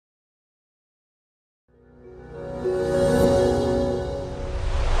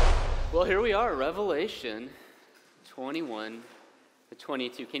Well, here we are, Revelation 21 to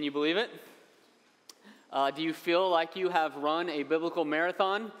 22. Can you believe it? Do you feel like you have run a biblical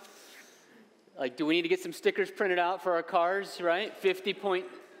marathon? Like, do we need to get some stickers printed out for our cars, right?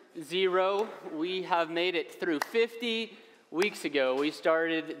 50.0, we have made it through. 50 weeks ago, we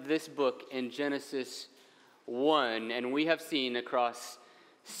started this book in Genesis 1, and we have seen across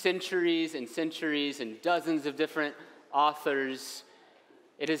centuries and centuries and dozens of different authors,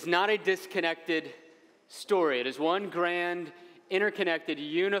 it is not a disconnected story. It is one grand, interconnected,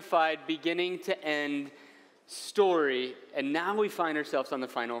 unified, beginning to end story. And now we find ourselves on the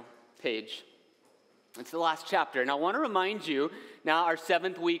final page. It's the last chapter. And I want to remind you, now our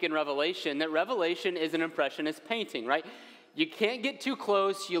 7th week in Revelation, that Revelation is an impressionist painting, right? You can't get too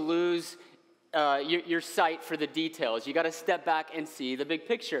close. You lose your sight for the details. You got to step back and see the big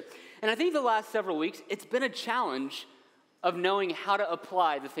picture. And I think the last several weeks, it's been a challenge of knowing how to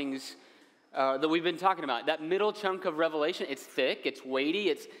apply the things that we've been talking about. That middle chunk of Revelation, it's thick, it's weighty,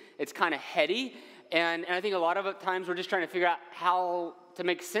 it's kind of heady, and I think a lot of times we're just trying to figure out how to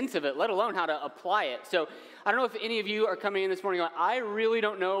make sense of it, let alone how to apply it. So I don't know if any of you are coming in this morning going, I really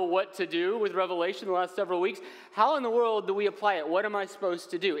don't know what to do with Revelation the last several weeks. How in the world do we apply it? What am I supposed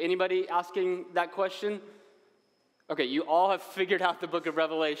to do? Anybody asking that question? Okay, you all have figured out the book of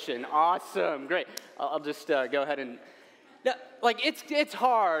Revelation. Awesome, great. I'll just go ahead and... No, like, it's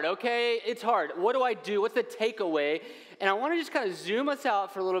hard, okay? It's hard. What do I do? What's the takeaway? And I want to just kind of zoom us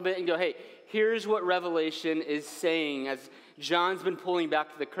out for a little bit and go, hey, here's what Revelation is saying as John's been pulling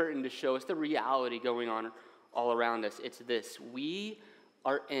back the curtain to show us the reality going on all around us. It's this: we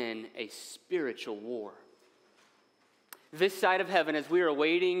are in a spiritual war. This side of heaven, as we are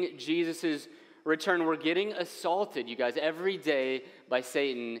awaiting Jesus' return, we're getting assaulted, you guys, every day by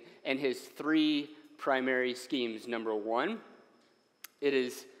Satan and his three primary schemes. Number 1, it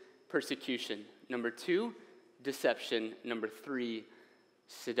is persecution. Number 2, deception. Number 3,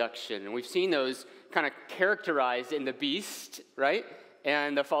 seduction. And we've seen those kind of characterized in the beast, right?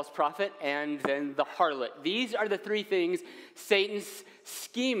 And the false prophet, and then the harlot. These are the three things Satan's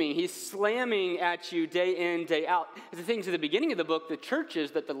scheming. He's slamming at you day in, day out. The things at the beginning of the book, the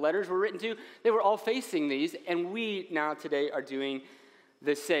churches that the letters were written to, they were all facing these, and we now today are doing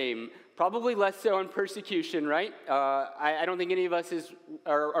the same. Probably less so on persecution, right? I don't think any of us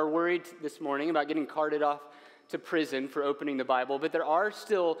are worried this morning about getting carted off to prison for opening the Bible, but there are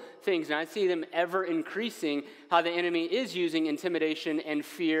still things, and I see them ever increasing, how the enemy is using intimidation and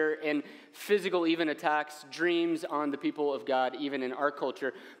fear and physical even attacks, dreams on the people of God, even in our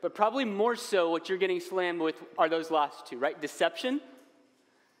culture. But probably more so what you're getting slammed with are those last two, right? Deception.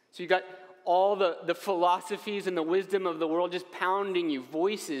 So you got all the philosophies and the wisdom of the world just pounding you,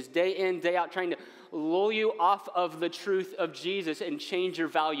 voices day in, day out, trying to lull you off of the truth of Jesus and change your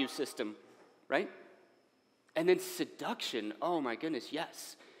value system, right? And then seduction, oh my goodness,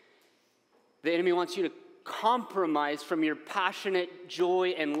 yes. The enemy wants you to compromise from your passionate joy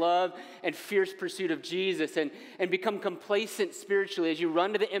and love and fierce pursuit of Jesus and become complacent spiritually as you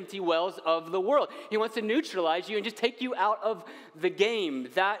run to the empty wells of the world. He wants to neutralize you and just take you out of the game.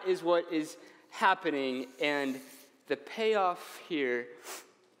 That is what is happening. And the payoff here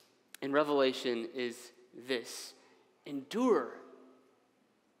in Revelation is this: endure.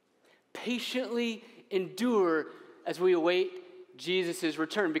 Patiently endure as we await Jesus'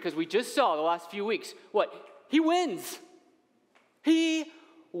 return, because we just saw the last few weeks, what? He wins. He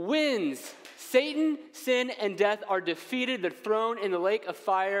wins. Satan, sin, and death are defeated. They're thrown in the lake of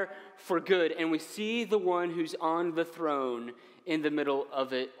fire for good. And we see the one who's on the throne in the middle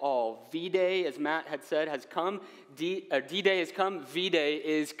of it all. V-Day, as Matt had said, has come. D-Day has come. V-Day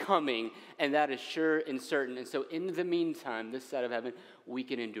is coming. And that is sure and certain. And so in the meantime, this side of heaven, we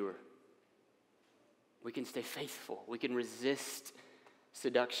can endure. We can stay faithful. We can resist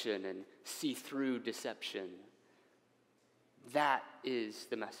seduction and see through deception. That is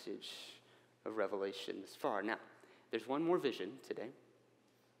the message of Revelation thus far. Now, there's one more vision today,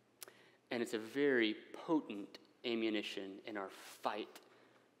 and it's a very potent ammunition in our fight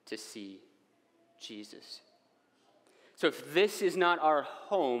to see Jesus. So if this is not our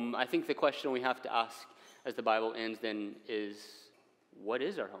home, I think the question we have to ask as the Bible ends then is, what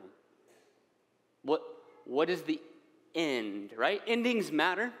is our home? What is the end, right? Endings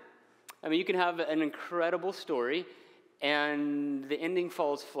matter. I mean, you can have an incredible story, and the ending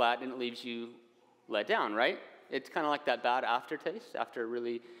falls flat, and it leaves you let down, right? It's kind of like that bad aftertaste after a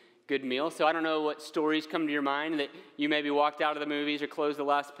really good meal. So I don't know what stories come to your mind that you maybe walked out of the movies or closed the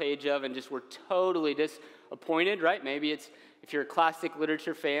last page of and just were totally disappointed, right? Maybe it's, if you're a classic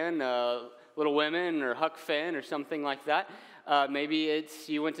literature fan, Little Women or Huck Finn or something like that. Maybe it's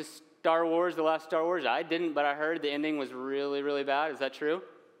you went to Star Wars, the last Star Wars? I didn't, but I heard the ending was really, really bad. Is that true?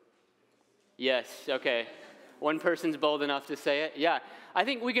 Yes, okay. One person's bold enough to say it. Yeah, I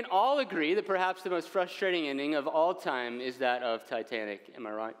think we can all agree that perhaps the most frustrating ending of all time is that of Titanic. Am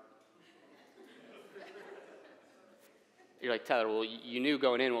I right? You're like, Tyler, well, you knew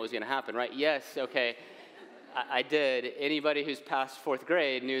going in what was going to happen, right? Yes, okay. I did. Anybody who's past fourth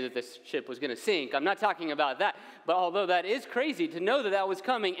grade knew that this ship was going to sink. I'm not talking about that. But although that is crazy to know that that was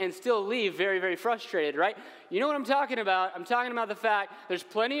coming and still leave very, very frustrated, right? You know what I'm talking about? I'm talking about the fact there's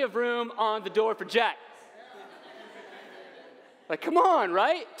plenty of room on the door for Jack. Like, come on,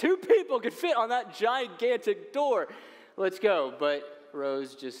 right? 2 people could fit on that gigantic door. Let's go. But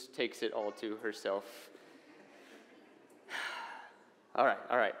Rose just takes it all to herself. All right.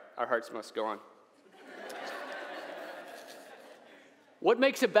 Our hearts must go on. What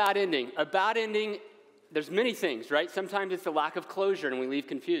makes a bad ending? A bad ending, there's many things, right? Sometimes it's the lack of closure and we leave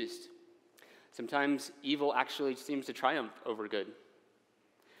confused. Sometimes evil actually seems to triumph over good.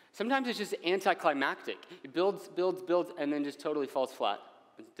 Sometimes it's just anticlimactic. It builds, and then just totally falls flat.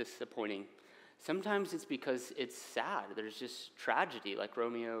 It's disappointing. Sometimes it's because it's sad. There's just tragedy, like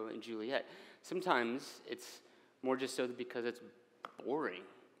Romeo and Juliet. Sometimes it's more just so because it's boring,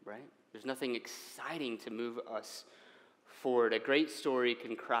 right? There's nothing exciting to move us forward. A great story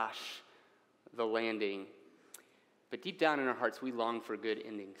can crash the landing. But deep down in our hearts, we long for good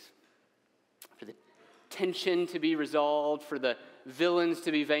endings. For the tension to be resolved, for the villains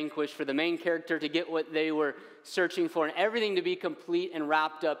to be vanquished, for the main character to get what they were searching for, and everything to be complete and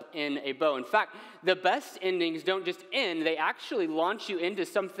wrapped up in a bow. In fact, the best endings don't just end, they actually launch you into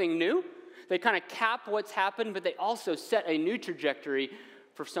something new. They kind of cap what's happened, but they also set a new trajectory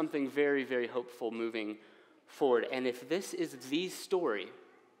for something very, very hopeful moving forward. And if this is the story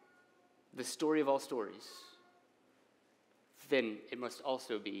of all stories, then it must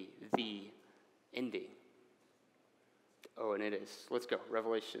also be the ending. Oh, and it is. Let's go.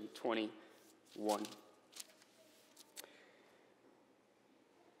 Revelation 21.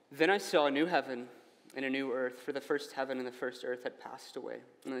 Then I saw a new heaven and a new earth, for the first heaven and the first earth had passed away,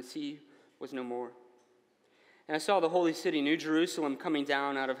 and the sea was no more. And I saw the holy city, New Jerusalem, coming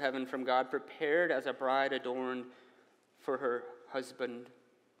down out of heaven from God, prepared as a bride adorned for her husband.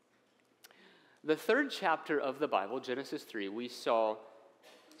 The 3rd chapter of the Bible, Genesis 3, we saw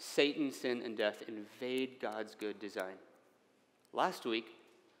Satan, sin, and death invade God's good design. Last week,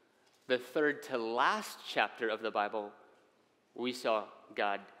 the 3rd to last chapter of the Bible, we saw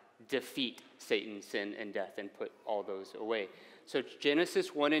God defeat Satan, sin, and death and put all those away. So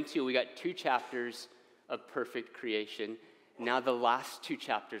Genesis 1 and 2, we got 2 chapters of perfect creation. Now the last 2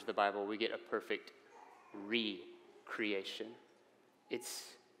 chapters of the Bible, we get a perfect recreation. It's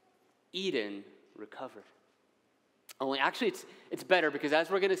Eden recovered. Only actually it's better, because as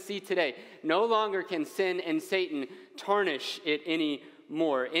we're going to see today, no longer can sin and Satan tarnish it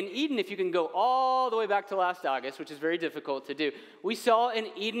anymore. In Eden, if you can go all the way back to last August, which is very difficult to do, we saw in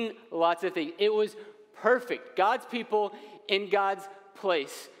Eden lots of things. It was perfect. God's people in God's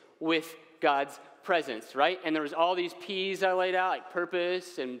place with God's presence, right? And there was all these P's I laid out, like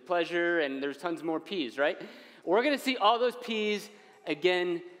purpose and pleasure, and there's tons more P's, right? We're going to see all those P's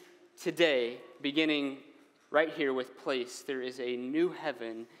again today, beginning right here with place. There is a new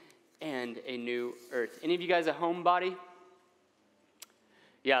heaven and a new earth. Any of you guys a homebody?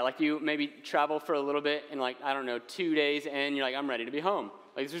 Yeah, like you maybe travel for a little bit and 2 days and you're like, I'm ready to be home.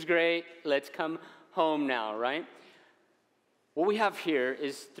 Like, this was great. Let's come home now, right? What we have here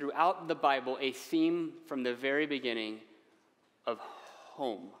is throughout the Bible a theme from the very beginning of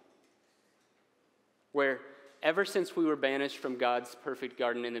home. Where ever since we were banished from God's perfect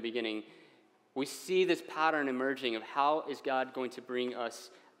garden in the beginning, we see this pattern emerging of how is God going to bring us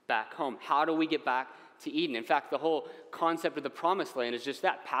back home? How do we get back to Eden? In fact, the whole concept of the promised land is just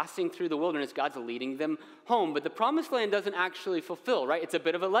that, passing through the wilderness, God's leading them home. But the promised land doesn't actually fulfill, right? It's a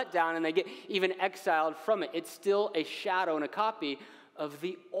bit of a letdown, and they get even exiled from it. It's still a shadow and a copy of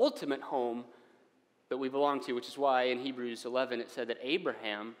the ultimate home that we belong to, which is why in Hebrews 11 it said that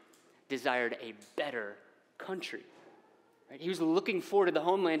Abraham desired a better country. He was looking forward to the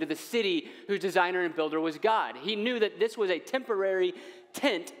homeland, to the city whose designer and builder was God. He knew that this was a temporary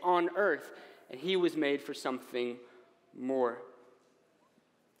tent on earth, and he was made for something more.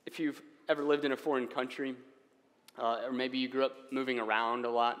 If you've ever lived in a foreign country, or maybe you grew up moving around a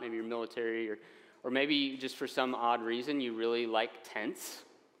lot, maybe you're military, or maybe just for some odd reason you really like tents.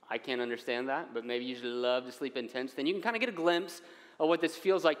 I can't understand that, but maybe you just love to sleep in tents. Then you can kind of get a glimpse of what this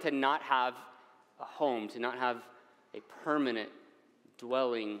feels like to not have a home, to not have a permanent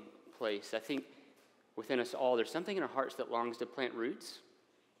dwelling place. I think within us all, there's something in our hearts that longs to plant roots,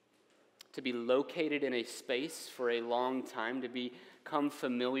 to be located in a space for a long time, to become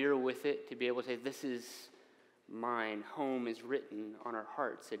familiar with it, to be able to say, this is mine. Home is written on our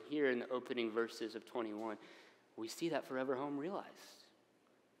hearts. And here in the opening verses of 21, we see that forever home realized.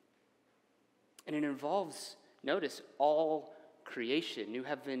 And it involves, notice, all creation, new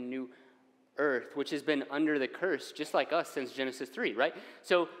heaven, new earth, which has been under the curse, just like us since Genesis 3, right?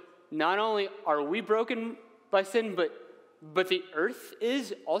 So not only are we broken by sin, but the earth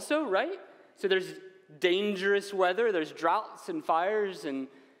is also, right? So there's dangerous weather, there's droughts and fires and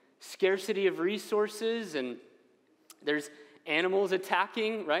scarcity of resources, and there's animals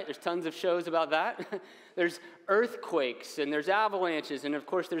attacking, right? There's tons of shows about that. There's earthquakes, and there's avalanches, and of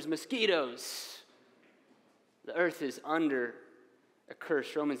course there's mosquitoes. The earth is under a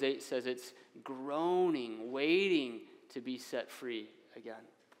curse. Romans 8 says it's groaning, waiting to be set free again.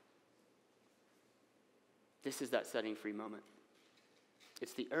 This is that setting free moment.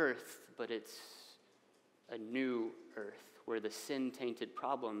 It's the earth, but it's a new earth where the sin-tainted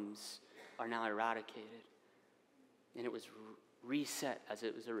problems are now eradicated. And it was reset as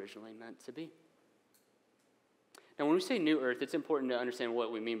it was originally meant to be. Now, when we say new earth, it's important to understand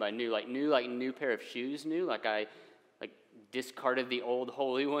what we mean by new. Like new pair of shoes, new. Like I discarded the old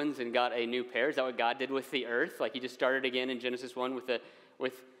holy ones and got a new pair. Is that what God did with the earth? Like he just started again in Genesis 1 with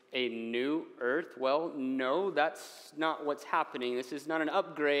a new earth? Well, no, that's not what's happening. This is not an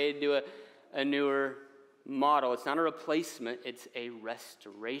upgrade to a newer model. It's not a replacement. It's a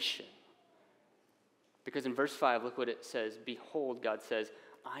restoration. Because in verse 5, look what it says. Behold, God says,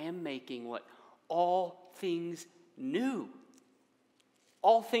 I am making what? All things new.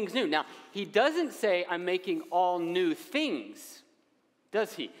 All things new. Now, he doesn't say I'm making all new things,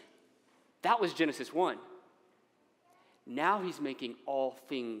 does he? That was Genesis 1. Now he's making all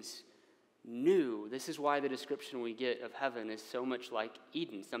things new. This is why the description we get of heaven is so much like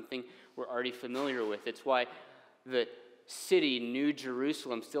Eden, something we're already familiar with. It's why the city, New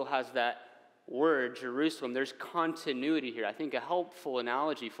Jerusalem, still has that word, Jerusalem. There's continuity here. I think a helpful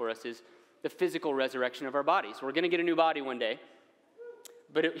analogy for us is the physical resurrection of our bodies. We're going to get a new body one day.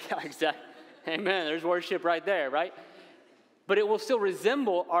 But yeah, exactly. Amen. There's worship right there, right? But it will still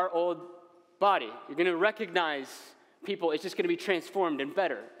resemble our old body. You're going to recognize people. It's just going to be transformed and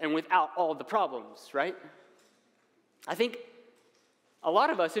better and without all the problems, right? I think a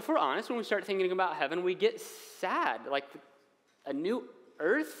lot of us, if we're honest, when we start thinking about heaven, we get sad. Like a new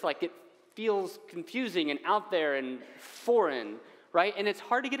earth, like it feels confusing and out there and foreign, right? And it's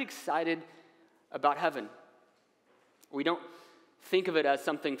hard to get excited about heaven. We don't think of it as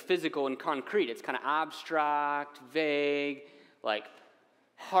something physical and concrete. It's kind of abstract, vague, like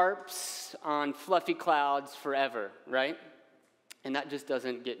harps on fluffy clouds forever, right? And that just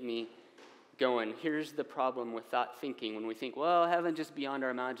doesn't get me going. Here's the problem with that thinking. When we think, well, heaven's just beyond our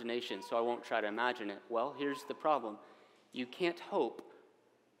imagination, so I won't try to imagine it. Well, here's the problem. You can't hope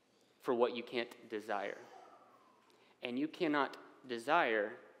for what you can't desire. And you cannot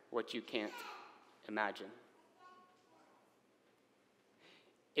desire what you can't imagine.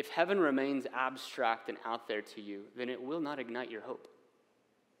 If heaven remains abstract and out there to you, then it will not ignite your hope.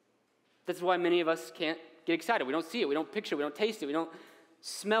 That's why many of us can't get excited. We don't see it, we don't picture it, we don't taste it, we don't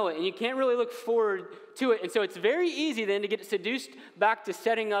smell it, and you can't really look forward to it. And so it's very easy then to get seduced back to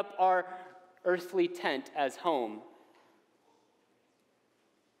setting up our earthly tent as home.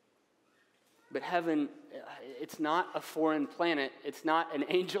 But heaven, it's not a foreign planet. It's not an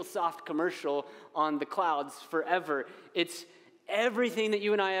Angelsoft commercial on the clouds forever. It's everything that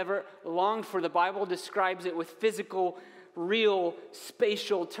you and I ever longed for. The Bible describes it with physical, real,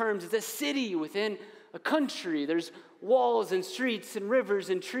 spatial terms. It's a city within a country. There's walls and streets and rivers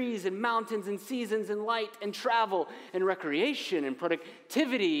and trees and mountains and seasons and light and travel and recreation and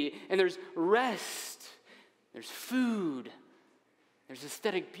productivity. And there's rest. There's food. There's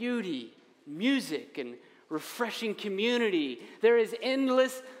aesthetic beauty, music, and refreshing community. There is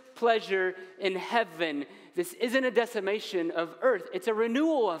endless pleasure in heaven. This isn't a decimation of earth. It's a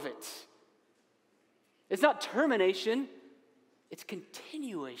renewal of it. It's not termination. It's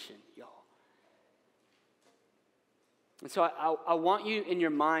continuation, y'all. And so I want you in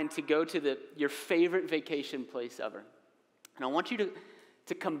your mind to go to your favorite vacation place ever. And I want you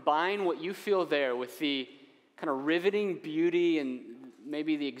to combine what you feel there with the kind of riveting beauty and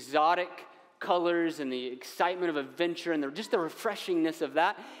maybe the exotic colors and the excitement of adventure and just the refreshingness of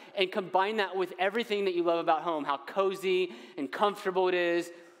that, and combine that with everything that you love about home, how cozy and comfortable it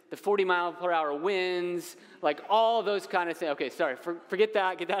is, the 40-mile-per-hour winds, like all those kind of things. Okay, sorry, forget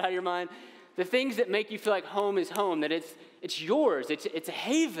that, get that out of your mind. The things that make you feel like home is home, that it's yours, it's a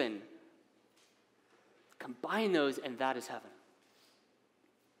haven. Combine those, and that is heaven.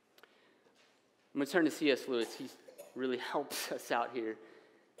 I'm going to turn to C.S. Lewis. He really helps us out here.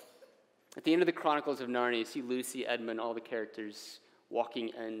 At the end of the Chronicles of Narnia, you see Lucy, Edmund, all the characters walking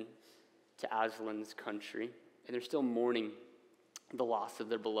in to Aslan's country, and they're still mourning the loss of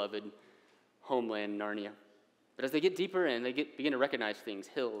their beloved homeland, Narnia. But as they get deeper in, they begin to recognize things,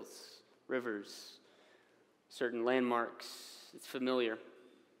 hills, rivers, certain landmarks. It's familiar.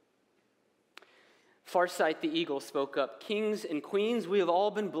 Farsight the eagle spoke up, "Kings and queens, we have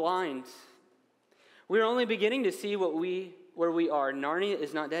all been blind. We are only beginning to see where we are. Narnia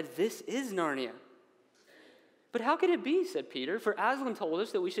is not dead. This is Narnia." "But how could it be?" said Peter, "for Aslan told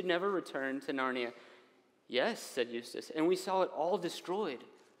us that we should never return to Narnia." "Yes," said Eustace, "and we saw it all destroyed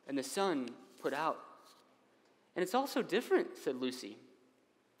and the sun put out." "And it's also different," said Lucy.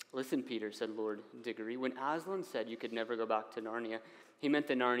 "Listen, Peter," said Lord Diggory, "when Aslan said you could never go back to Narnia, he meant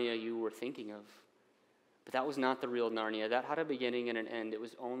the Narnia you were thinking of. But that was not the real Narnia. That had a beginning and an end. It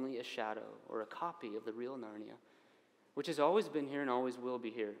was only a shadow or a copy of the real Narnia, which has always been here and always will be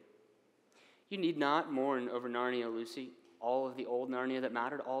here. You need not mourn over Narnia, Lucy. All of the old Narnia that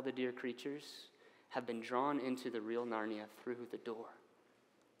mattered, all the dear creatures, have been drawn into the real Narnia through the door.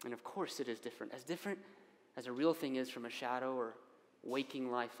 And of course it is different as a real thing is from a shadow or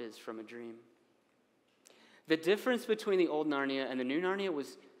waking life is from a dream. The difference between the old Narnia and the new Narnia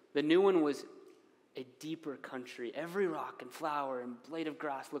was the new one was a deeper country. Every rock and flower and blade of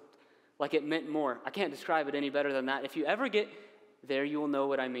grass looked like it meant more. I can't describe it any better than that. If you ever get there, you will know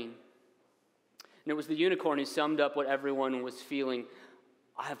what I mean. And it was the unicorn who summed up what everyone was feeling.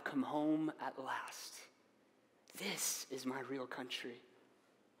 "I have come home at last. This is my real country.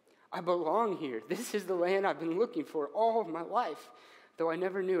 I belong here. This is the land I've been looking for all of my life, though I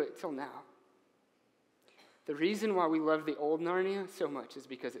never knew it till now." The reason why we love the old Narnia so much is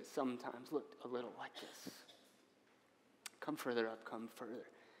because it sometimes looked a little like this. Come further up, come further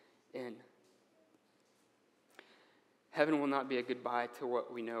in. Heaven will not be a goodbye to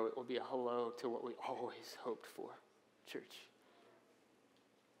what we know. It will be a hello to what we always hoped for, church.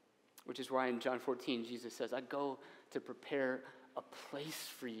 Which is why in John 14, Jesus says, "I go to prepare a place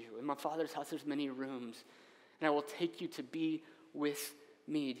for you. In my Father's house there's many rooms, and I will take you to be with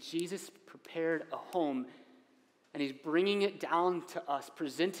me." Jesus prepared a home, and he's bringing it down to us,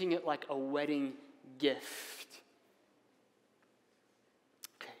 presenting it like a wedding gift.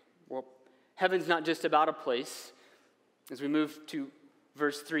 Okay, well, heaven's not just about a place. As we move to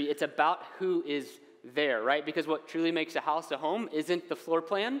verse 3, it's about who is there, right? Because what truly makes a house a home isn't the floor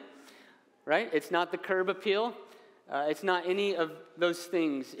plan, right? It's not the curb appeal. It's not any of those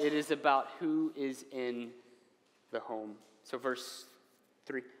things. It is about who is in the home. So verse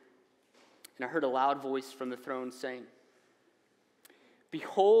 3. "And I heard a loud voice from the throne saying,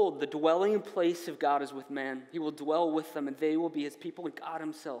 'Behold, the dwelling place of God is with man. He will dwell with them, and they will be his people, and God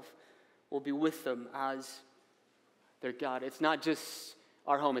himself will be with them as their God.'" It's not just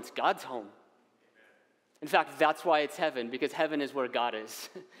our home, it's God's home. In fact, that's why it's heaven, because heaven is where God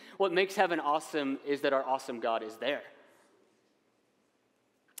is. What makes heaven awesome is that our awesome God is there.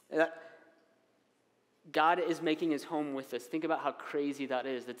 God is making his home with us. Think about how crazy that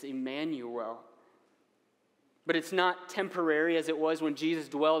is. That's Emmanuel. But it's not temporary as it was when Jesus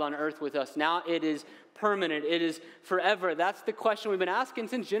dwelled on earth with us. Now it is permanent. It is forever. That's the question we've been asking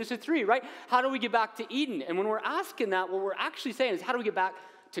since Genesis 3, right? How do we get back to Eden? And when we're asking that, what we're actually saying is, how do we get back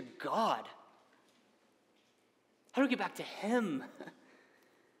to God? How do we get back to him?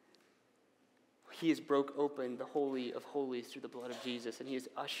 He has broke open the Holy of Holies through the blood of Jesus, and he is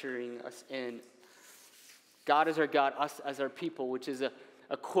ushering us in. God is our God, us as our people, which is a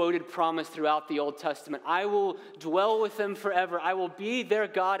quoted promise throughout the Old Testament. "I will dwell with them forever. I will be their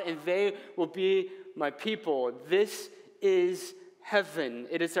God, and they will be my people." This is heaven.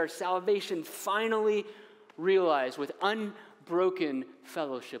 It is our salvation finally realized with unbroken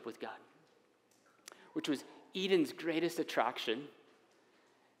fellowship with God, which was Eden's greatest attraction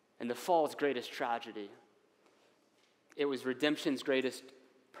and the fall's greatest tragedy. It was redemption's greatest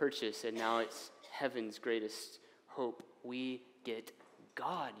purchase, and now it's heaven's greatest hope. We get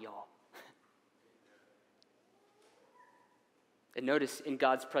God, y'all. And notice in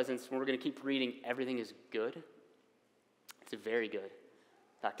God's presence, when we're going to keep reading, everything is good. It's very good.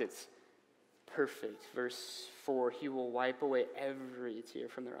 In fact, it's perfect. Verse 4, "He will wipe away every tear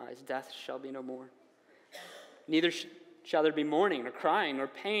from their eyes. Death shall be no more. Neither shall there be mourning or crying or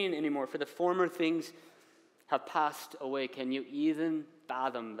pain anymore, for the former things have passed away." Can you even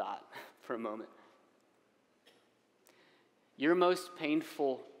fathom that for a moment? Your most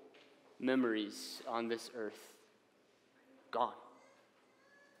painful memories on this earth, gone.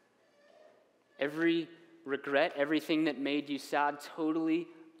 Every regret, everything that made you sad, totally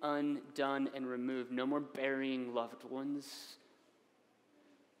undone and removed. No more burying loved ones.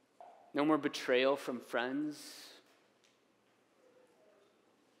 No more betrayal from friends.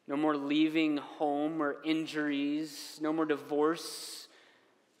 No more leaving home or injuries. No more divorce.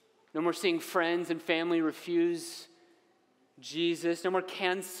 No more seeing friends and family refuse Jesus. No more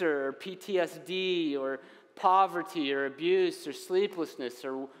cancer or PTSD or poverty or abuse or sleeplessness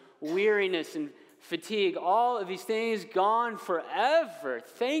or weariness and fatigue. All of these things gone forever.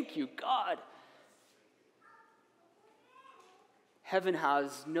 Thank you, God. Heaven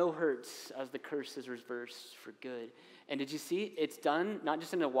has no hurts as the curse is reversed for good. And did you see? It's done not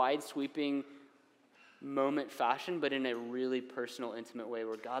just in a wide sweeping moment fashion, but in a really personal, intimate way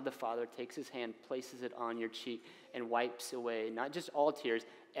where God the Father takes his hand, places it on your cheek, and wipes away not just all tears,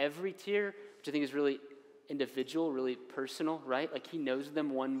 every tear, which I think is really individual, really personal, right? Like he knows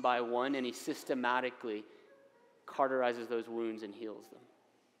them one by one, and he systematically cauterizes those wounds and heals them.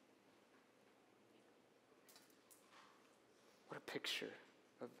 What a picture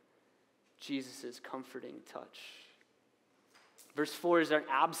of Jesus' comforting touch. Verse 4 is an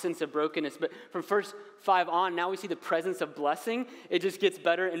absence of brokenness, but from verse 5 on, now we see the presence of blessing. It just gets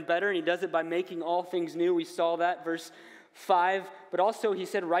better and better, and he does it by making all things new. We saw that, verse 5. But also he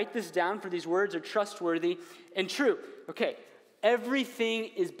said, write this down, for these words are trustworthy and true. Okay,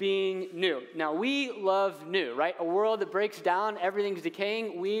 everything is being new. Now, we love new, right? A world that breaks down, everything's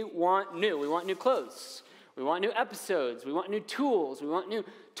decaying. We want new. We want new clothes. We want new episodes. We want new tools. We want new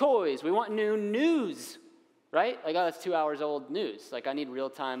toys. We want new news. Right? Like, oh, that's 2 hours old news. Like, I need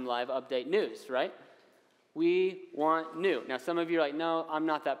real-time live update news, right? We want new. Now, some of you are like, no, I'm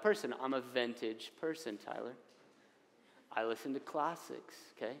not that person. I'm a vintage person, Tyler. I listen to classics,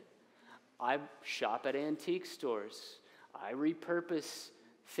 okay? I shop at antique stores. I repurpose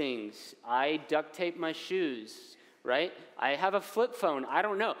things. I duct tape my shoes, right? I have a flip phone. I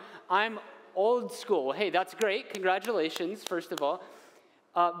don't know. I'm old school. Well, hey, that's great. Congratulations, first of all.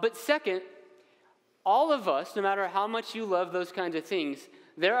 But second, all of us, no matter how much you love those kinds of things,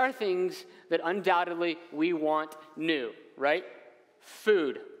 there are things that undoubtedly we want new, right?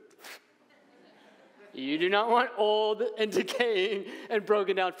 Food. You do not want old and decaying and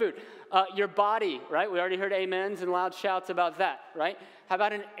broken down food. Your body, right? We already heard amens and loud shouts about that, right? How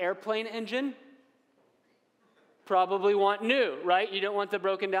about an airplane engine? Probably want new, right? You don't want the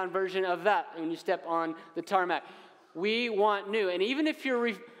broken down version of that when you step on the tarmac. We want new. And even if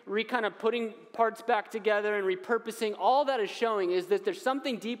you're kind of putting parts back together and repurposing, all that is showing is that there's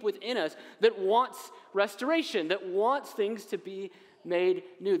something deep within us that wants restoration, that wants things to be made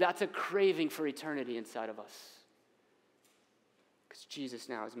new. That's a craving for eternity inside of us. Because Jesus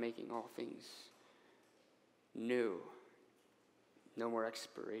now is making all things new. No more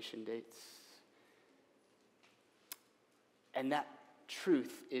expiration dates. And that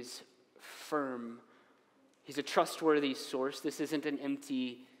truth is firm. He's a trustworthy source. This isn't an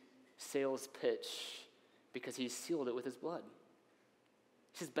empty sales pitch because he's sealed it with his blood.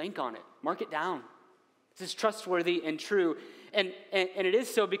 He says, bank on it. Mark it down. This is trustworthy and true. And it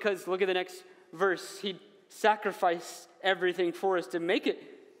is so because, look at the next verse. He sacrificed everything for us to make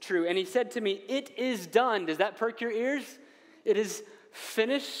it true. And he said to me, it is done. Does that perk your ears? It is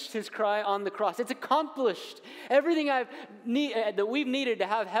finished, his cry on the cross. It's accomplished. Everything that we've needed to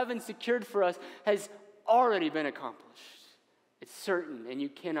have heaven secured for us has already been accomplished. It's certain, and you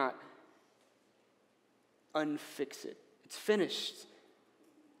cannot unfix it. It's finished.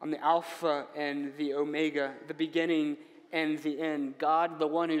 I'm the Alpha and the Omega, the beginning and the end. God, the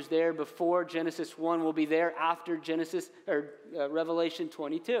one who's there before Genesis 1, will be there after Revelation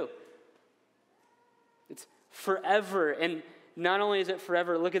 22. It's forever, and not only is it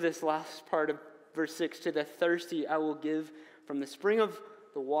forever, look at this last part of verse 6. To the thirsty I will give from the spring of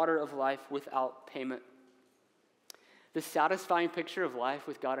the water of life without payment. The satisfying picture of life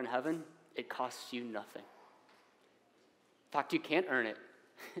with God in heaven, it costs you nothing. In fact, you can't earn it.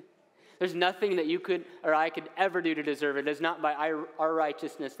 There's nothing that you could or I could ever do to deserve it. It is not by our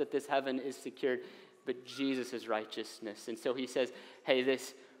righteousness that this heaven is secured, but Jesus' righteousness. And so he says, hey,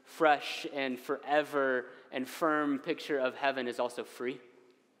 this fresh and forever and firm picture of heaven is also free.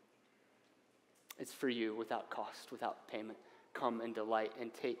 It's for you without cost, without payment. Come and delight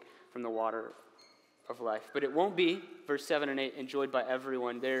and take from the water of life. But it won't be, verse 7 and 8, enjoyed by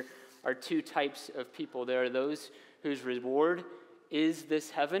everyone. There are two types of people. There are those whose reward is this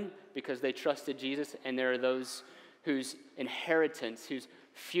heaven because they trusted Jesus, and there are those whose inheritance, whose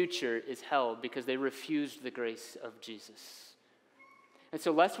future is hell because they refused the grace of Jesus. And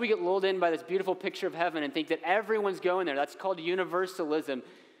so lest we get lulled in by this beautiful picture of heaven and think that everyone's going there, that's called universalism.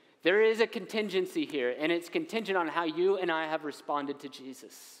 There is a contingency here, and it's contingent on how you and I have responded to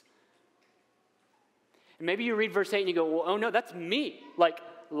Jesus. And maybe you read verse 8 and you go, well, oh no, that's me. Like,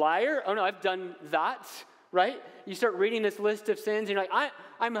 liar? Oh no, I've done that, right? You start reading this list of sins, and you're like,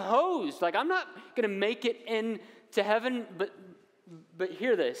 I'm hosed. Like, I'm not going to make it into heaven, but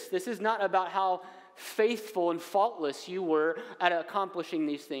hear this. This is not about how faithful and faultless you were at accomplishing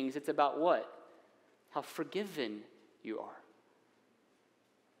these things. It's about what? How forgiven you are.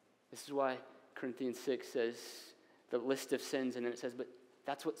 This is why Corinthians 6 says the list of sins, and then it says, but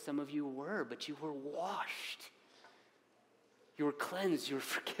that's what some of you were, but you were washed. You were cleansed. You were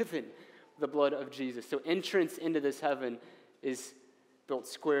forgiven with the blood of Jesus. So entrance into this heaven is built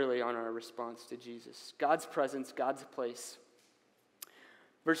squarely on our response to Jesus. God's presence, God's place.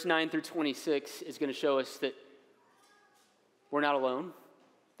 Verse 9 through 26 is going to show us that we're not alone.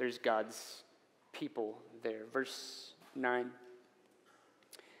 There's God's people there. Verse 9.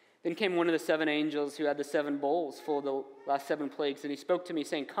 Then came one of the 7 angels who had the 7 bowls full of the last 7 plagues, and he spoke to me,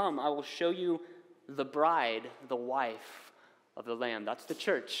 saying, come, I will show you the bride, the wife of the Lamb. That's the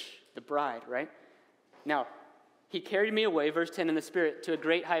church, the bride, right? Now, he carried me away, verse 10, in the Spirit, to a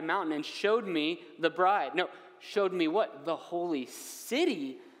great high mountain and showed me the bride. No, showed me what? The holy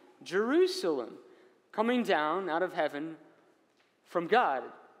city, Jerusalem, coming down out of heaven from God.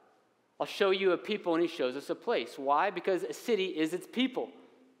 I'll show you a people, and he shows us a place. Why? Because a city is its people.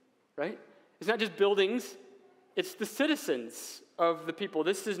 Right? It's not just buildings, it's the citizens of the people.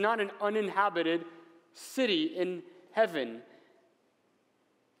 This is not an uninhabited city in heaven.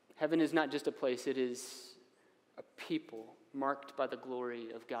 Heaven is not just a place, it is a people marked by the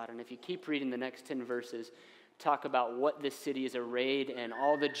glory of God. And if you keep reading the next 10 verses, talk about what this city is arrayed in,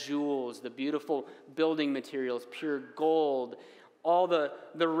 all the jewels, the beautiful building materials, pure gold, all the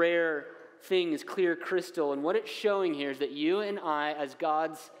rare things, clear crystal. And what it's showing here is that you and I, as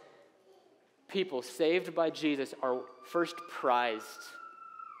God's people saved by Jesus, are first prized.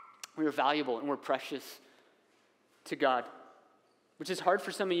 We are valuable and we're precious to God, which is hard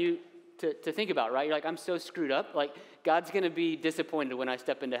for some of you to think about, right? You're like, I'm so screwed up. Like, God's going to be disappointed when I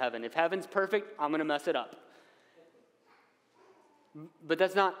step into heaven. If heaven's perfect, I'm going to mess it up. But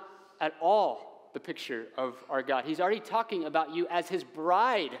that's not at all the picture of our God. He's already talking about you as his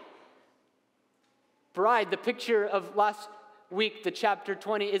bride. Bride, the picture of last week, the chapter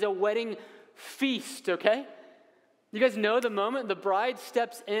 20, is a wedding feast, okay? You guys know the moment the bride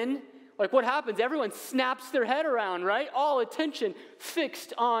steps in, like what happens? Everyone snaps their head around, right? All attention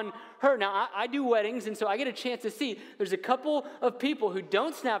fixed on her. Now, I do weddings, and so I get a chance to see there's a couple of people who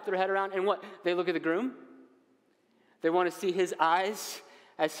don't snap their head around, and what? They look at the groom. They want to see his eyes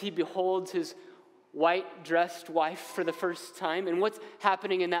as he beholds his white-dressed wife for the first time. And what's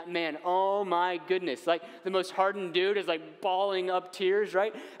happening in that man? Oh my goodness. Like the most hardened dude is like bawling up tears,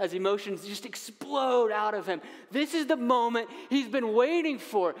 right? As emotions just explode out of him. This is the moment he's been waiting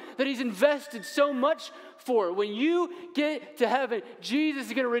for, that he's invested so much for. When you get to heaven, Jesus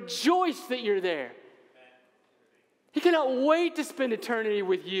is going to rejoice that you're there. He cannot wait to spend eternity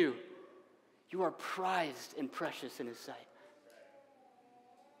with you. You are prized and precious in his sight.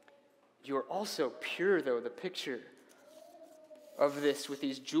 You are also pure, though, the picture of this with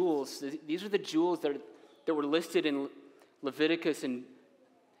these jewels. These are the jewels that were listed in Leviticus and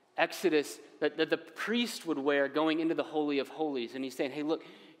Exodus that the priest would wear going into the Holy of Holies. And he's saying, hey, look,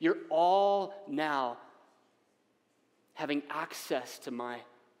 you're all now having access to my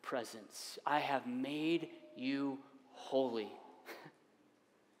presence. I have made you holy.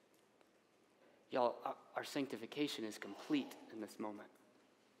 Y'all, our sanctification is complete in this moment.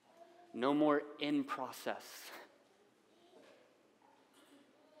 No more in process.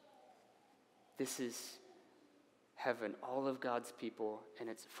 This is heaven, all of God's people, and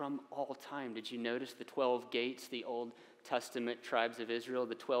it's from all time. Did you notice the 12 gates, the Old Testament tribes of Israel,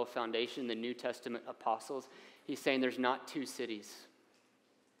 the 12 foundation, the New Testament apostles? He's saying there's not 2 cities.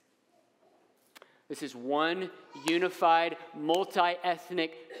 This is one unified,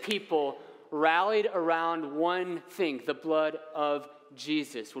 multi-ethnic people rallied around one thing, the blood of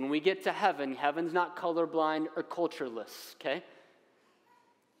Jesus. When we get to heaven, heaven's not colorblind or cultureless, okay?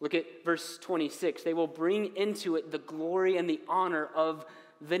 Look at verse 26. They will bring into it the glory and the honor of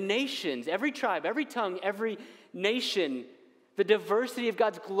the nations. Every tribe, every tongue, every nation. The diversity of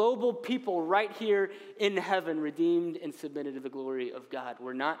God's global people right here in heaven, redeemed and submitted to the glory of God.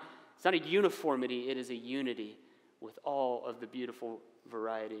 It's not a uniformity, it is a unity with all of the beautiful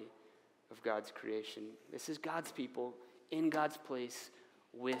variety of God's creation. This is God's people in God's place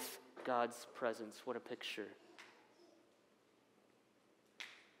with God's presence. What a picture.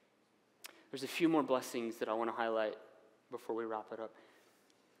 There's a few more blessings that I want to highlight before we wrap it up.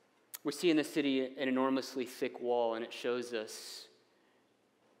 We see in the city an enormously thick wall, and it shows us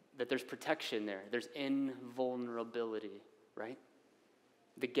that there's protection there. There's invulnerability, right?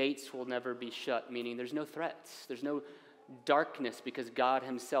 The gates will never be shut, meaning there's no threats. There's no darkness because God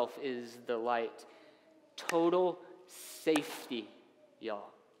himself is the light. Total safety, y'all.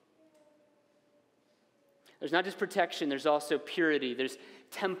 There's not just protection, there's also purity. There's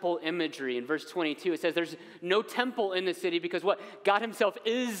temple imagery. In verse 22, it says there's no temple in the city because what? God himself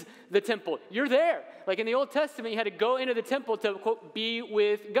is the temple. You're there. Like in the Old Testament, you had to go into the temple to, quote, be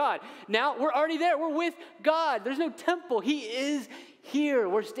with God. Now, we're already there. We're with God. There's no temple. He is here.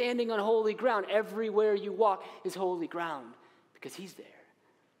 We're standing on holy ground. Everywhere you walk is holy ground because he's there.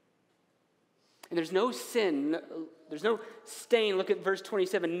 And there's no sin, there's no stain. Look at verse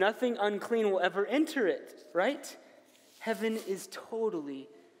 27. Nothing unclean will ever enter it, right? Heaven is totally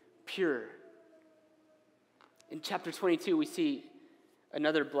pure. In chapter 22, we see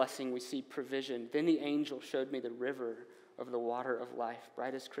another blessing. We see provision. Then the angel showed me the river of the water of life,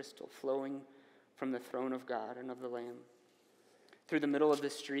 bright as crystal, flowing from the throne of God and of the Lamb. Through the middle of the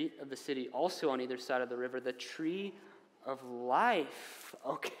street of the city, also on either side of the river, the tree of life.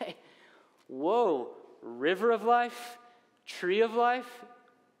 Okay. Whoa, river of life, tree of life,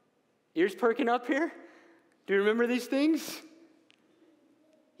 ears perking up here? Do you remember these things?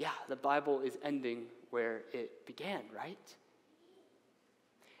 Yeah, the Bible is ending where it began, right?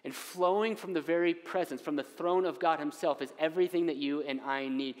 And flowing from the very presence, from the throne of God himself, is everything that you and I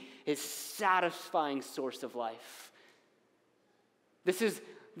need, his satisfying source of life. This is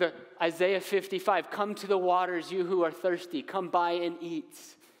the Isaiah 55, come to the waters, you who are thirsty, come buy and eat.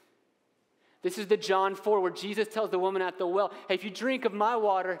 This is the John 4 where Jesus tells the woman at the well, hey, if you drink of my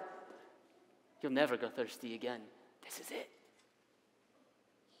water, you'll never go thirsty again. This is it.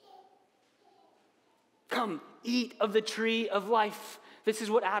 Come, eat of the tree of life. This is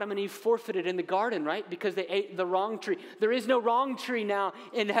what Adam and Eve forfeited in the garden, right? Because they ate the wrong tree. There is no wrong tree now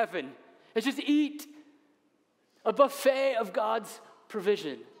in heaven. It's just eat a buffet of God's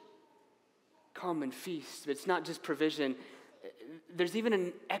provision. Come and feast. It's not just provision. There's even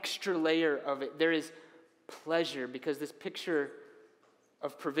an extra layer of it. There is pleasure, because this picture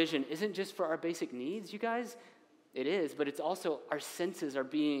of provision isn't just for our basic needs, you guys. It is, but it's also our senses are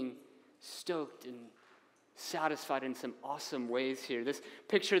being stoked and satisfied in some awesome ways here. This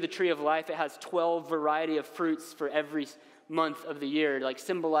picture of the tree of life, it has 12 variety of fruits for every month of the year, like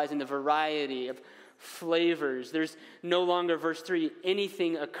symbolizing the variety of flavors. There's no longer, verse 3,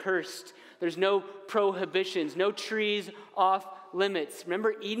 anything accursed. There's no prohibitions, no trees off limits.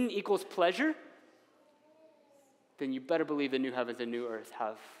 Remember, Eden equals pleasure? Then you better believe the new heavens and new earth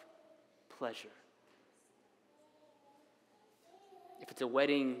have pleasure. If it's a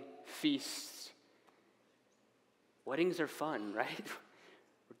wedding feast, weddings are fun, right?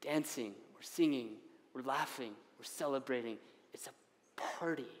 We're dancing, we're singing, we're laughing, we're celebrating. It's a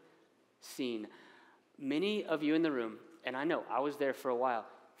party scene. Many of you in the room, and I know I was there for a while,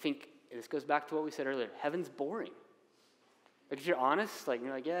 think, this goes back to what we said earlier, heaven's boring. Like if you're honest, like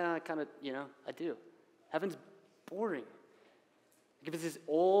you're like, yeah, I kind of, I do. Heaven's boring. Like if it's this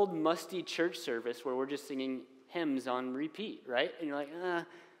old, musty church service where we're just singing hymns on repeat, right? And you're like,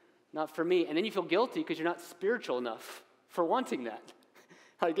 not for me. And then you feel guilty because you're not spiritual enough for wanting that.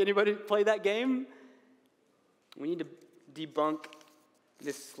 Like anybody play that game? We need to debunk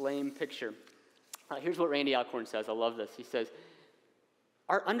this lame picture. Here's what Randy Alcorn says. I love this. He says,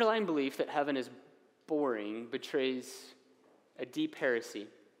 our underlying belief that heaven is boring betrays a deep heresy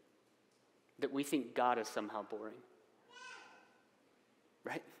that we think God is somehow boring.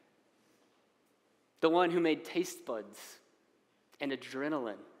 Right? The one who made taste buds and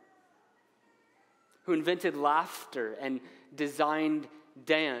adrenaline, who invented laughter and designed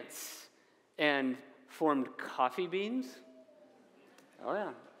dance and formed coffee beans. Oh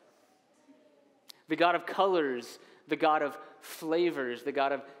yeah. The God of colors, the God of flavors, the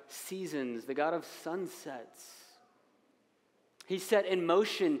God of seasons, the God of sunsets. He set in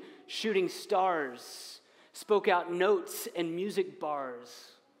motion shooting stars, spoke out notes and music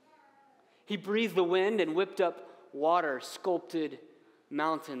bars. He breathed the wind and whipped up water, sculpted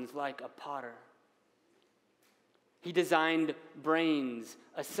mountains like a potter. He designed brains,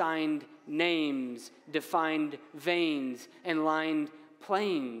 assigned names, defined veins, and lined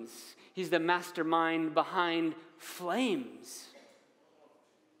plains. He's the mastermind behind flames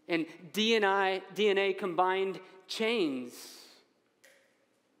and DNA combined chains.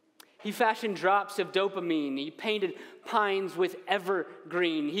 He fashioned drops of dopamine. He painted pines with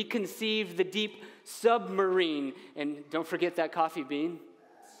evergreen. He conceived the deep submarine. And don't forget that coffee bean.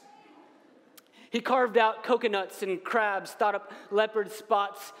 He carved out coconuts and crabs, thought up leopard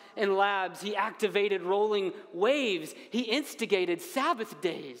spots and labs. He activated rolling waves. He instigated Sabbath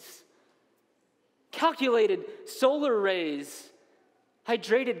days, calculated solar rays,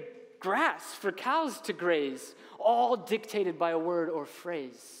 hydrated grass for cows to graze, all dictated by a word or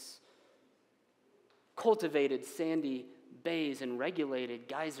phrase. Cultivated sandy bays and regulated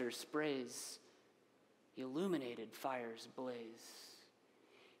geyser sprays. He illuminated fires blaze.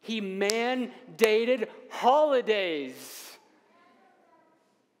 He mandated holidays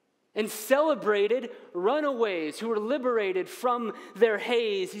and celebrated runaways who were liberated from their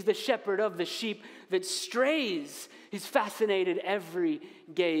haze. He's the shepherd of the sheep that strays. He's fascinated every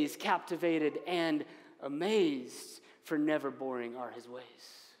gaze, captivated and amazed, for never boring are his ways.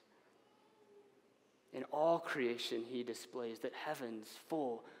 In all creation he displays that heaven's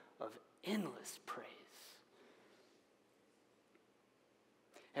full of endless praise.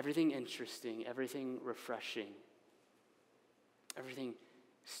 Everything interesting, everything refreshing, everything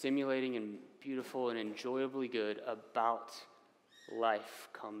stimulating and beautiful and enjoyably good about life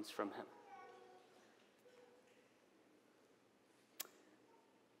comes from him.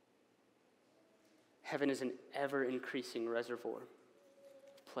 Heaven is an ever-increasing reservoir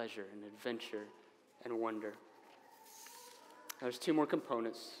of pleasure and adventure and wonder. There's two more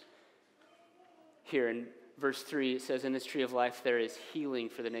components here. In verse 3, it says, in this tree of life there is healing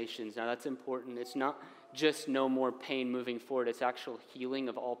for the nations. Now that's important. It's not just no more pain moving forward. It's actual healing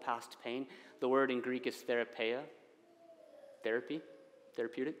of all past pain. The word in Greek is therapeia, therapy,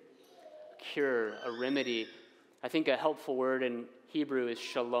 therapeutic, a cure, a remedy. I think a helpful word in Hebrew is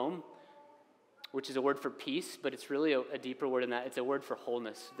shalom, which is a word for peace, but it's really a deeper word than that. It's a word for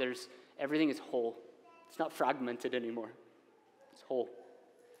wholeness. Everything is whole. It's not fragmented anymore. It's whole.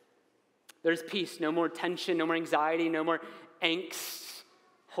 There's peace, no more tension, no more anxiety, no more angst,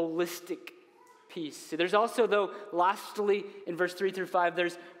 holistic peace. So there's also, though, lastly, in verse 3 through 5,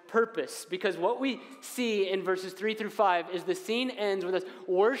 there's purpose. Because what we see in verses 3 through 5 is the scene ends with us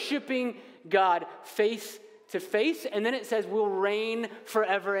worshiping God face to face, and then it says we'll reign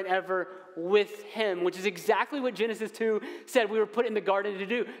forever and ever with him, which is exactly what Genesis 2 said we were put in the garden to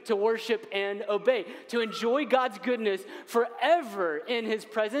do, to worship and obey, to enjoy God's goodness forever in his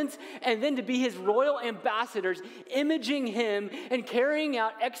presence, and then to be his royal ambassadors, imaging him and carrying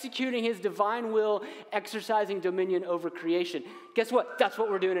out, executing his divine will, exercising dominion over creation. Guess what? That's what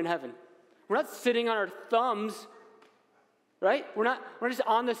we're doing in heaven. We're not sitting on our thumbs, right? We're just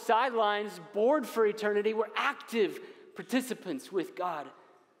on the sidelines, bored for eternity. We're active participants with God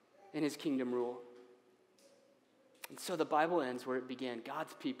in his kingdom rule. And so the Bible ends where it began,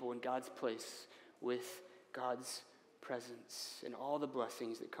 God's people in God's place with God's presence and all the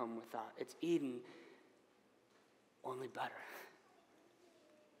blessings that come with that. It's Eden, only better.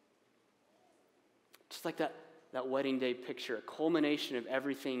 Just like that wedding day picture, a culmination of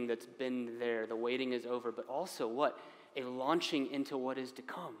everything that's been there. The waiting is over, but also what? A launching into what is to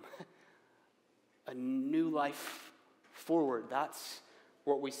come. A new life forward. That's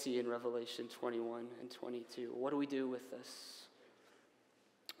what we see in Revelation 21 and 22. What do we do with this?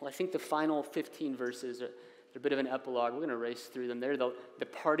 Well, I think the final 15 verses are a bit of an epilogue. We're going to race through them. They're the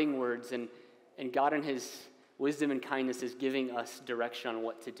parting words, and God in his wisdom and kindness is giving us direction on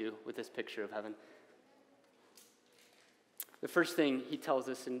what to do with this picture of heaven. The first thing he tells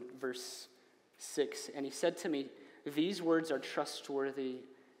us in verse 6, and he said to me, these words are trustworthy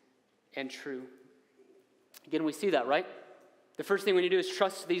and true. Again, we see that, right? The first thing we need to do is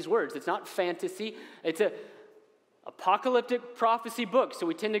trust these words. It's not fantasy. It's an apocalyptic prophecy book. So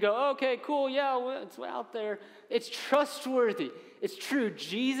we tend to go, oh, okay, cool, yeah, well, it's out there. It's trustworthy. It's true.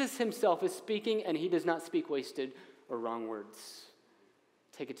 Jesus himself is speaking, and he does not speak wasted or wrong words.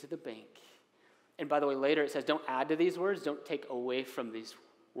 Take it to the bank. And by the way, later it says, don't add to these words. Don't take away from these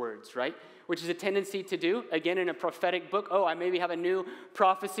words, right? Which is a tendency to do, again, in a prophetic book. Oh, I maybe have a new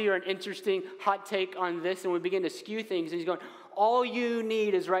prophecy or an interesting hot take on this, and we begin to skew things. And he's going, all you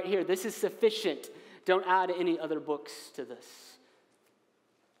need is right here. This is sufficient. Don't add any other books to this.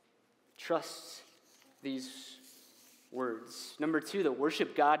 Trust these words. Number 2, the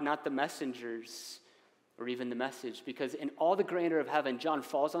worship God, not the messengers or even the message. Because in all the grandeur of heaven, John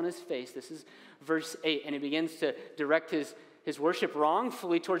falls on his face. This is verse 8, and he begins to direct his worship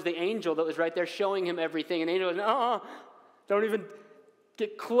wrongfully towards the angel that was right there showing him everything. And the angel goes, don't even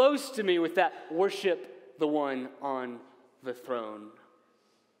get close to me with that. Worship the one on the throne.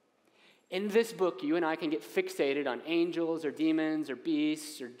 In this book, you and I can get fixated on angels or demons or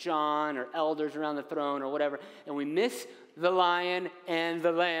beasts or John or elders around the throne or whatever, and we miss the lion and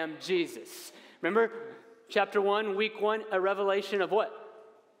the lamb, Jesus. Remember chapter 1, week 1, a revelation of what?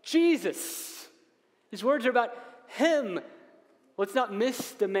 Jesus. These words are about him. Let's not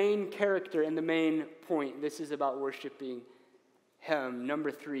miss the main character and the main point. This is about worshiping him.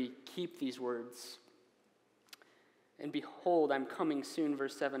 Number 3, keep these words. And behold, I'm coming soon,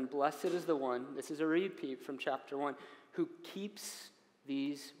 verse 7. Blessed is the one, this is a repeat from chapter 1, who keeps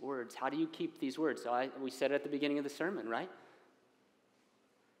these words. How do you keep these words? So we said it at the beginning of the sermon, right?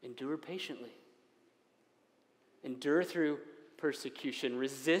 Endure patiently. Endure through persecution.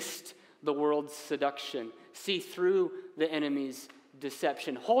 Resist the world's seduction. See through the enemy's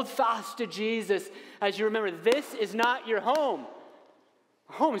deception. Hold fast to Jesus as you remember, this is not your home.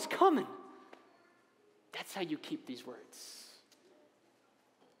 Home is coming. That's how you keep these words.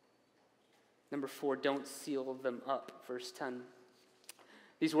 Number 4, don't seal them up. Verse 10.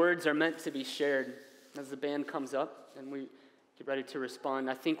 These words are meant to be shared. As the band comes up and we get ready to respond,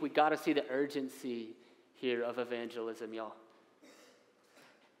 I think we got to see the urgency here of evangelism, y'all.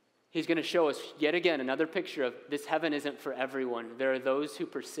 He's going to show us yet again another picture of this heaven isn't for everyone. There are those who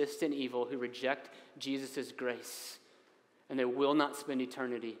persist in evil, who reject Jesus' grace, and they will not spend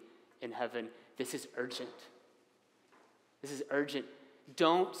eternity in heaven. This is urgent. This is urgent.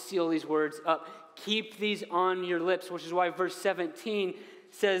 Don't seal these words up. Keep these on your lips, which is why verse 17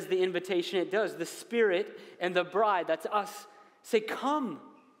 says the invitation it does. The Spirit and the bride, that's us, say, come.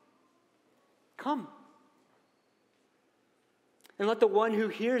 Come. And let the one who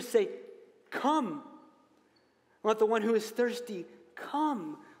hears say, come. Let the one who is thirsty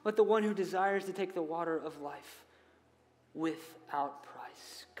come. Let the one who desires to take the water of life without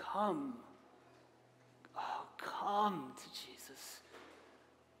price come. Oh, come to Jesus.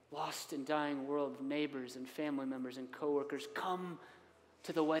 Lost and dying world of neighbors and family members and coworkers, come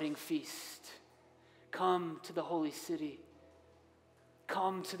to the wedding feast. Come to the holy city.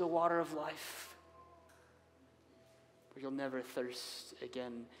 Come to the water of life, where you'll never thirst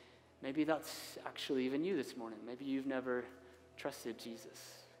again. Maybe that's actually even you this morning. Maybe you've never trusted Jesus.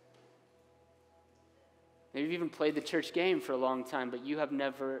 Maybe you've even played the church game for a long time, but you have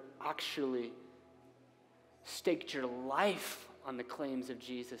never actually staked your life on the claims of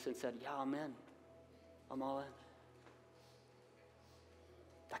Jesus and said, yeah, I'm in. I'm all in.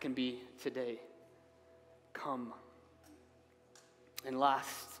 That can be today. Come. And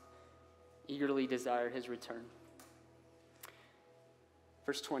last, eagerly desire his return.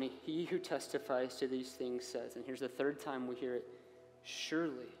 Verse 20, he who testifies to these things says, and here's the third time we hear it,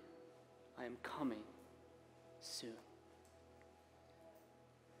 surely I am coming soon.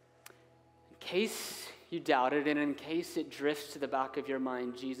 In case you doubt it, and in case it drifts to the back of your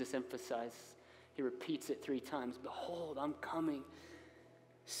mind, Jesus emphasizes, he repeats it 3 times, behold, I'm coming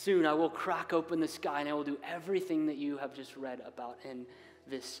soon. I will crack open the sky and I will do everything that you have just read about in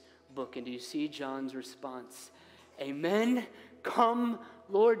this book. And do you see John's response? Amen. Come,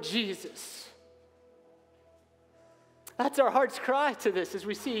 Lord Jesus. That's our heart's cry to this as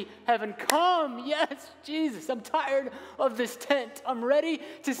we see heaven come. Yes, Jesus, I'm tired of this tent. I'm ready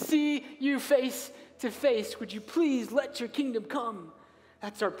to see you face to face. Would you please let your kingdom come?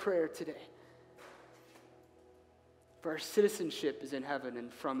 That's our prayer today. For our citizenship is in heaven,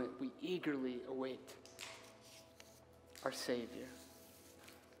 and from it we eagerly await our Savior.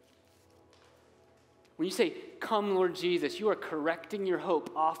 When you say, come, Lord Jesus, you are correcting your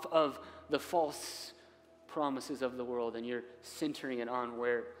hope off of the false promises of the world, and you're centering it on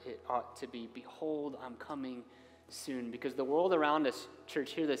where it ought to be. Behold, I'm coming soon. Because the world around us,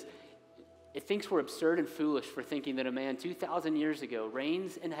 church, hear this, it thinks we're absurd and foolish for thinking that a man 2,000 years ago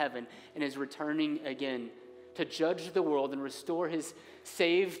reigns in heaven and is returning again to judge the world and restore his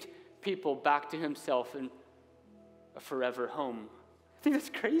saved people back to himself in a forever home. I think that's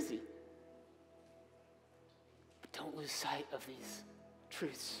crazy. But don't lose sight of these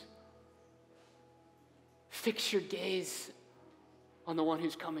truths. Fix your gaze on the one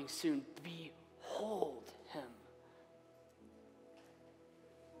who's coming soon. Behold him.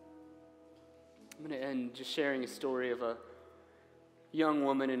 I'm going to end just sharing a story of a young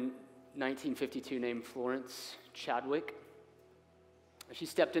woman in 1952 named Florence Chadwick. She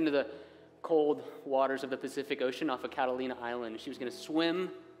stepped into the cold waters of the Pacific Ocean off of Catalina Island. She was going to swim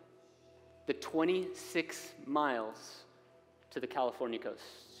the 26 miles to the California coast.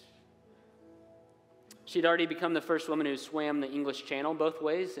 She'd already become the first woman who swam the English Channel both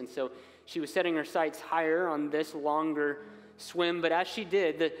ways, and so she was setting her sights higher on this longer swim, but as she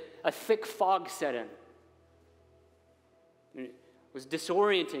did, a thick fog set in. It was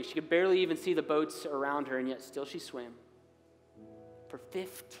disorienting. She could barely even see the boats around her, and yet still she swam. For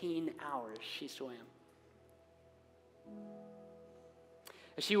 15 hours she swam.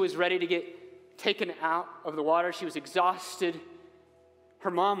 As she was ready to get taken out of the water, she was exhausted.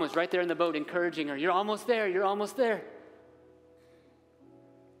 Her mom was right there in the boat encouraging her, "You're almost there, you're almost there."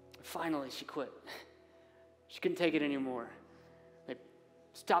 Finally, she quit. She couldn't take it anymore. They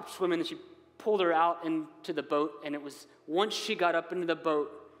stopped swimming, and she pulled her out into the boat, and it was once she got up into the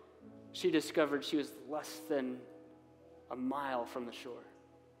boat, she discovered she was less than a mile from the shore.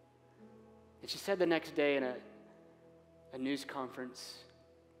 And she said the next day in a news conference,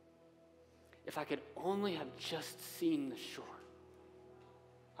 "If I could only have just seen the shore,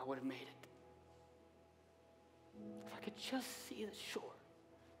 I would have made it. If I could just see the shore."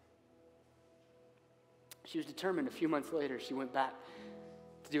 She was determined. A few months later, she went back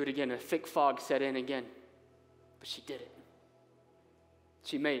to do it again. A thick fog set in again, but she did it.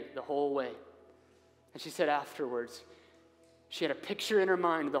 She made it the whole way. And she said afterwards, she had a picture in her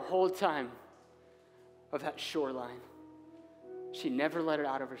mind the whole time of that shoreline. She never let it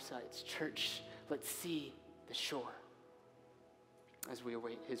out of her sights. Church, let's see the shore as we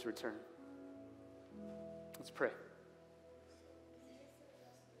await his return. Let's pray.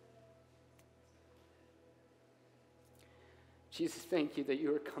 Jesus, thank you that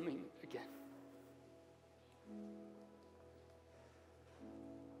you are coming again.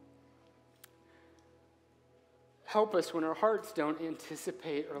 Help us when our hearts don't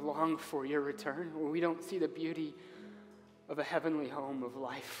anticipate or long for your return, when we don't see the beauty of a heavenly home of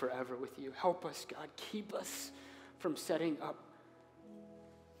life forever with you. Help us, God. Keep us from setting up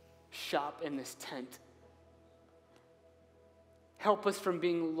shop in this tent. Help us from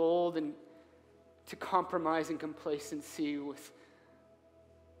being lulled to compromise and complacency with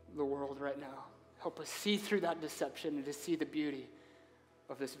the world right now. Help us see through that deception and to see the beauty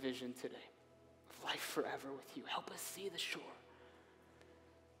of this vision today, of life forever with you. Help us see the shore.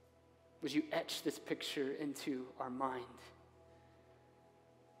 Would you etch this picture into our mind?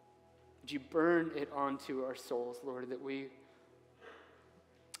 Would you burn it onto our souls, Lord, that we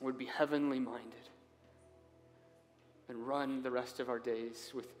would be heavenly minded and run the rest of our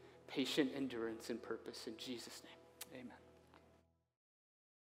days with patient endurance and purpose. In Jesus' name, amen.